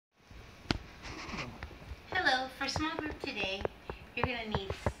small group today, you're going to need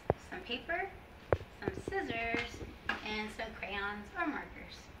some paper, some scissors, and some crayons or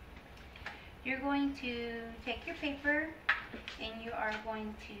markers. You're going to take your paper and you are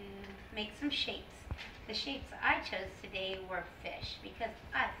going to make some shapes. The shapes I chose today were fish because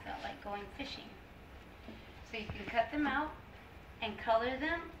I felt like going fishing. So you can cut them out and color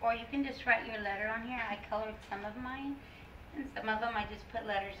them, or you can just write your letter on here. I colored some of mine, and some of them I just put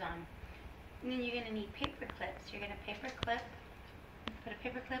letters on. And then you're going to need paper clips. You're going to put a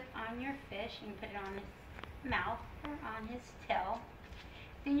paper clip on your fish and put it on his mouth or on his tail.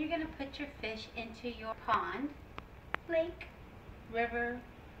 Then you're going to put your fish into your pond, lake, river,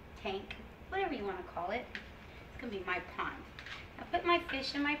 tank, whatever you want to call it. It's going to be my pond. I put my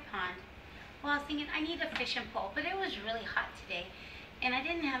fish in my pond. Well, I was thinking I need a fishing pole, but it was really hot today, and I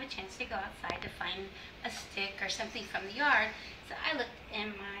didn't have a chance to go outside to find a stick or something from the yard. So I looked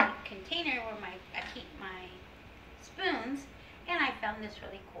in my container where I keep my spoons, and I found this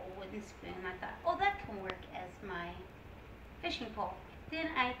really cool wooden spoon. I thought, oh, that can work as my fishing pole. Then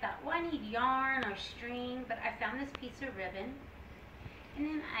I thought, well, I need yarn or string, but I found this piece of ribbon. And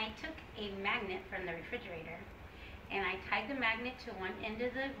then I took a magnet from the refrigerator, and I tied the magnet to one end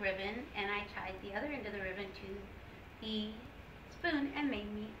of the ribbon, and I tied the other end of the ribbon to the spoon and made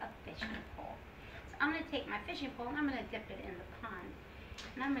me a fishing pole. So I'm going to take my fishing pole and I'm going to dip it in the pond.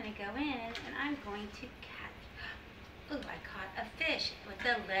 And I'm going to go in and I'm going to catch, oh, I caught a fish with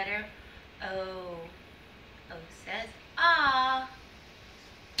the letter O. O says, ah.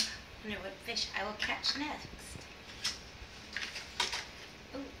 I wonder what fish I will catch next.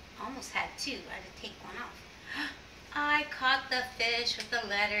 Oh, almost had two. I had to take one off. I caught the fish with the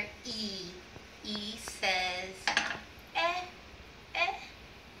letter E. E says, eh, eh.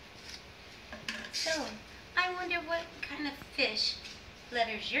 So, I wonder what kind of fish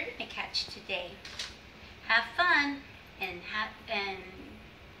letters you're going to catch today. Have fun and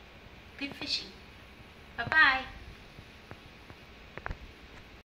good fishing. Bye-bye.